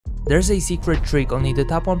There's a secret trick only the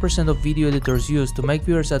top 1% of video editors use to make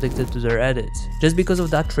viewers addicted to their edits. Just because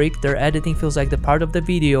of that trick, their editing feels like the part of the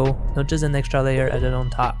video, not just an extra layer added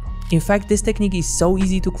on top. In fact, this technique is so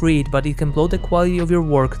easy to create, but it can blow the quality of your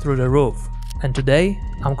work through the roof. And today,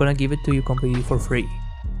 I'm gonna give it to you completely for free.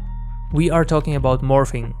 We are talking about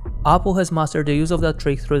morphing. Apple has mastered the use of that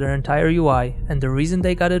trick through their entire UI, and the reason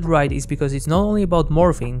they got it right is because it's not only about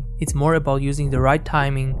morphing, it's more about using the right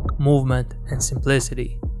timing, movement, and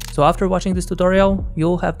simplicity. So after watching this tutorial,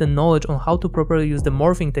 you'll have the knowledge on how to properly use the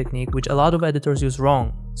morphing technique, which a lot of editors use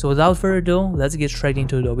wrong. So without further ado, let's get straight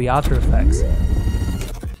into Adobe After Effects.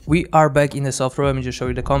 We are back in the software. Let me just show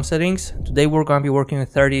you the comp settings. Today we're gonna be working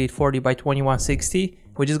with 3840 by 2160,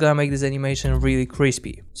 which is gonna make this animation really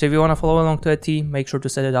crispy. So if you wanna follow along to a T, make sure to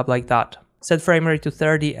set it up like that. Set frame rate to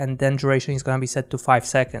 30 and then duration is gonna be set to 5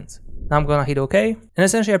 seconds. Now I'm gonna hit OK, and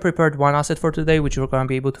essentially I prepared one asset for today, which you're gonna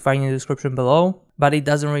be able to find in the description below, but it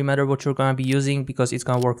doesn't really matter what you're gonna be using because it's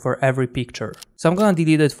gonna work for every picture. So I'm gonna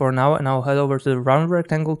delete it for now, and I'll head over to the round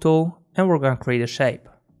rectangle tool, and we're gonna create a shape.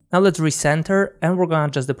 Now let's recenter, and we're gonna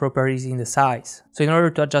adjust the properties in the size. So in order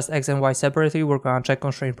to adjust X and Y separately, we're gonna check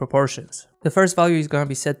constraint proportions. The first value is gonna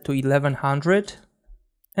be set to 1100,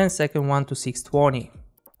 and second one to 620.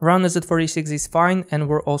 Roundness at 46 is fine, and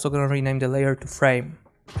we're also gonna rename the layer to frame.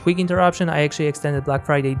 Quick interruption, I actually extended Black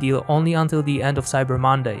Friday deal only until the end of Cyber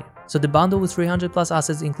Monday. So the bundle with 300 plus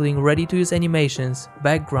assets including ready to use animations,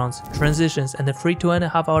 backgrounds, transitions, and a free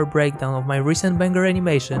 2.5 hour breakdown of my recent banger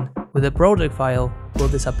animation with a project file will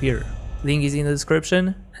disappear. Link is in the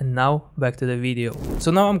description, and now back to the video. So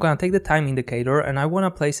now I'm gonna take the time indicator and I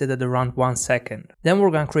wanna place it at around 1 second. Then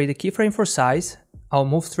we're gonna create a keyframe for size, I'll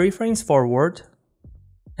move 3 frames forward,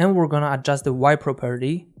 and we're gonna adjust the Y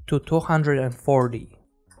property to 240.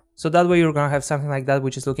 So that way you're gonna have something like that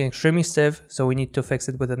which is looking extremely stiff, so we need to fix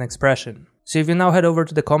it with an expression. So if you now head over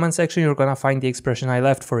to the comment section, you're gonna find the expression I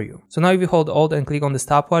left for you. So now if you hold Alt and click on the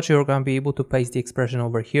stopwatch, you're gonna be able to paste the expression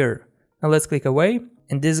over here. Now let's click away,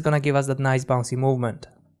 and this is gonna give us that nice bouncy movement.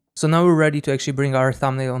 So now we're ready to actually bring our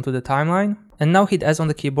thumbnail onto the timeline. And now hit S on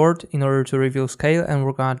the keyboard in order to reveal scale, and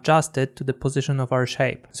we're gonna adjust it to the position of our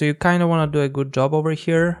shape. So you kinda wanna do a good job over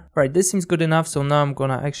here. Alright, this seems good enough, so now I'm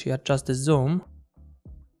gonna actually adjust the zoom.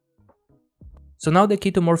 So now the key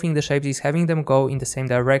to morphing the shapes is having them go in the same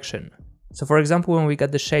direction. So for example, when we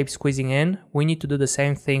get the shape squeezing in, we need to do the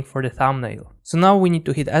same thing for the thumbnail. So now we need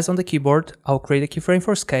to hit S on the keyboard, I'll create a keyframe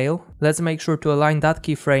for scale. Let's make sure to align that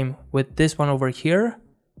keyframe with this one over here.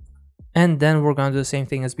 And then we're gonna do the same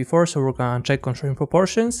thing as before, so we're gonna check constraint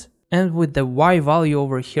proportions. And with the Y value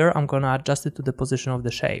over here, I'm gonna adjust it to the position of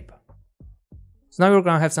the shape. So now we're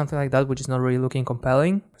gonna have something like that, which is not really looking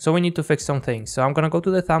compelling. So we need to fix some things. So I'm gonna go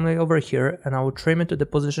to the thumbnail over here, and I will trim it to the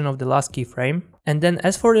position of the last keyframe. And then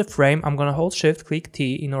as for the frame, I'm gonna hold Shift, click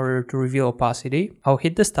T in order to reveal opacity. I'll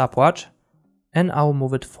hit the stopwatch, and I'll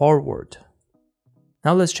move it forward.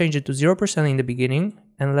 Now let's change it to 0% in the beginning,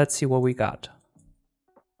 and let's see what we got.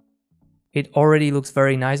 It already looks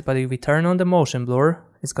very nice, but if we turn on the motion blur,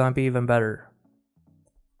 it's gonna be even better.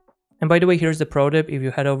 And by the way, here's the pro tip: if you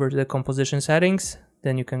head over to the composition settings,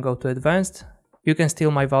 then you can go to advanced, you can steal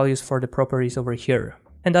my values for the properties over here.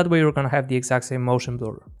 And that way we're gonna have the exact same motion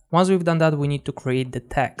blur. Once we've done that, we need to create the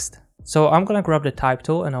text. So I'm gonna grab the type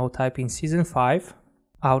tool and I'll type in season 5,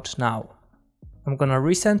 out now. I'm gonna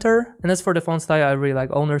recenter, and as for the font style, I really like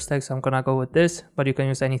owner's text, so I'm gonna go with this, but you can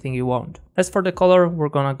use anything you want. As for the color, we're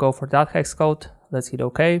gonna go for that hex code. Let's hit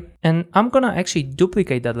OK. And I'm gonna actually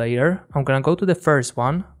duplicate that layer. I'm gonna go to the first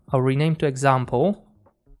one, I'll rename to example,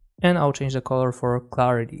 and I'll change the color for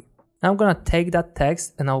clarity. Now I'm gonna take that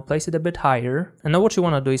text and I'll place it a bit higher. And now what you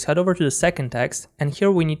wanna do is head over to the second text, and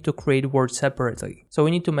here we need to create words separately. So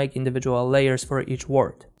we need to make individual layers for each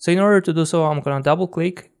word. So in order to do so, I'm gonna double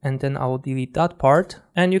click and then I will delete that part.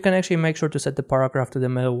 And you can actually make sure to set the paragraph to the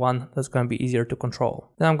middle one. That's gonna be easier to control.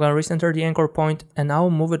 Then I'm gonna recenter the anchor point and I'll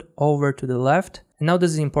move it over to the left. And now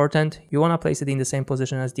this is important, you want to place it in the same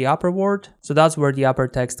position as the upper word, so that's where the upper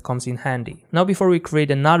text comes in handy. Now before we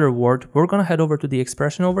create another word, we're gonna head over to the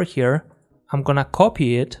expression over here, I'm gonna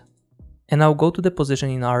copy it, and I'll go to the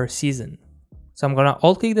position in our season. So I'm gonna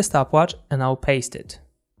alt click the stopwatch and I'll paste it.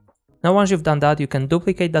 Now once you've done that, you can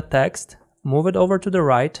duplicate that text, move it over to the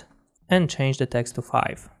right, and change the text to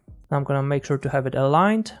 5. Now I'm gonna make sure to have it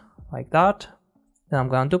aligned, like that. Then I'm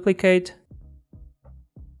gonna duplicate,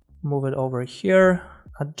 move it over here,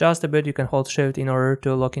 adjust a bit, you can hold Shift in order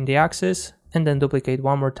to lock in the axis, and then duplicate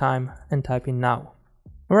one more time and type in now.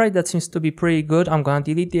 Alright, that seems to be pretty good. I'm gonna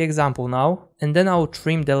delete the example now, and then I'll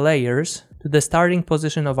trim the layers, to the starting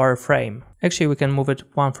position of our frame. Actually, we can move it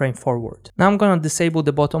one frame forward. Now I'm gonna disable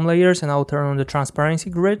the bottom layers and I'll turn on the transparency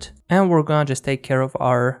grid, and we're gonna just take care of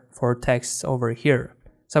our 4 texts over here.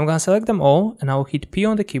 So I'm gonna select them all and I'll hit P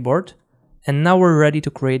on the keyboard, and now we're ready to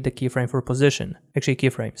create the keyframe for position, actually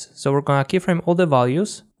keyframes. So we're gonna keyframe all the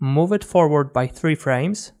values, move it forward by 3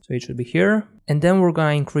 frames, so it should be here, and then we're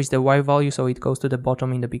gonna increase the Y value so it goes to the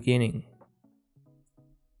bottom in the beginning.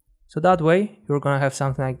 So that way you're gonna have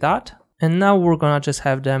something like that. And now we're gonna just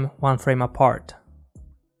have them 1 frame apart.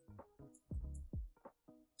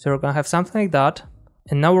 So we're gonna have something like that.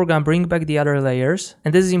 And now we're gonna bring back the other layers.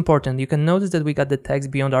 And this is important. You can notice that we got the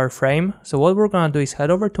text beyond our frame. So what we're gonna do is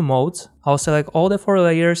head over to modes. I'll select all the 4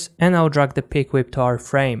 layers and I'll drag the pick whip to our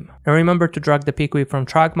frame. And remember to drag the pick whip from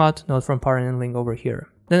track matte, not from parent and link over here.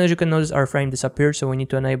 Then as you can notice, our frame disappeared, so we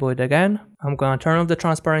need to enable it again. I'm gonna turn off the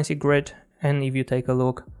transparency grid, and if you take a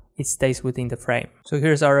look, it stays within the frame. So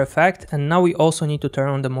here's our effect, and now we also need to turn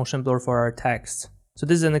on the motion blur for our text. So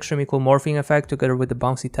this is an extremely cool morphing effect together with the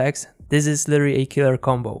bouncy text. This is literally a killer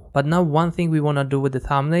combo. But now one thing we want to do with the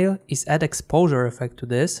thumbnail is add exposure effect to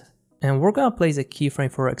this. And we're gonna place a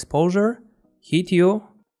keyframe for exposure, hit U,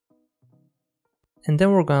 and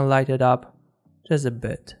then we're gonna light it up just a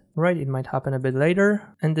bit. Right, it might happen a bit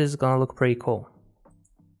later, and this is gonna look pretty cool.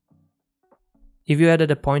 If you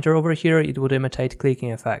added a pointer over here, it would imitate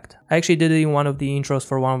clicking effect. I actually did it in one of the intros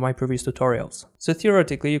for one of my previous tutorials. So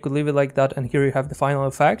theoretically you could leave it like that and here you have the final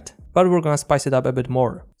effect, but we're gonna spice it up a bit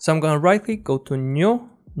more. So I'm gonna right click, go to new,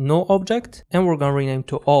 null object, and we're gonna rename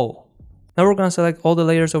to all. Now we're gonna select all the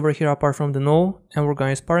layers over here apart from the null, and we're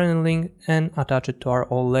gonna use parent and link and attach it to our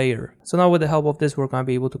all layer. So now with the help of this we're gonna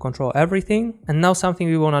be able to control everything. And now something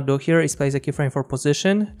we wanna do here is place a keyframe for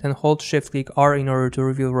position, then hold shift click R in order to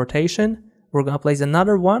reveal rotation. We're gonna place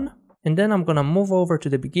another one, and then I'm gonna move over to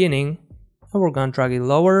the beginning, and we're gonna drag it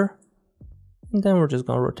lower, and then we're just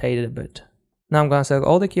gonna rotate it a bit. Now I'm gonna select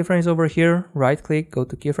all the keyframes over here, right click, go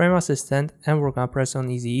to keyframe assistant, and we're gonna press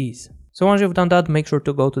on easy ease. So once you've done that, make sure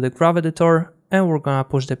to go to the graph editor, and we're gonna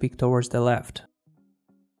push the peak towards the left.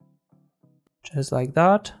 Just like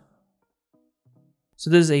that. So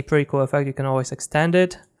this is a pretty cool effect, you can always extend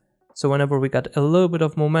it. So whenever we got a little bit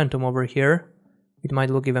of momentum over here, it might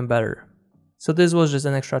look even better. So this was just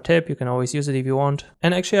an extra tip, you can always use it if you want.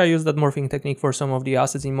 And actually I use that morphing technique for some of the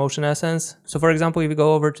assets in Motion Essence. So for example, if we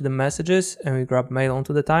go over to the messages and we grab mail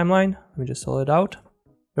onto the timeline, let me just solve it out.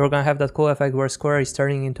 You're gonna have that cool effect where square is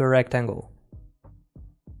turning into a rectangle.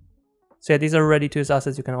 So yeah, these are ready to use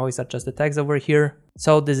assets, you can always adjust the text over here.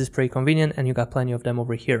 So this is pretty convenient and you got plenty of them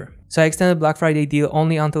over here. So I extended Black Friday deal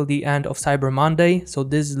only until the end of Cyber Monday, so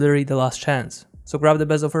this is literally the last chance. So grab the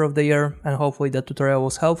best offer of the year, and hopefully that tutorial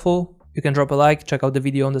was helpful. You can drop a like, check out the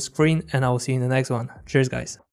video on the screen, and I will see you in the next one. Cheers guys!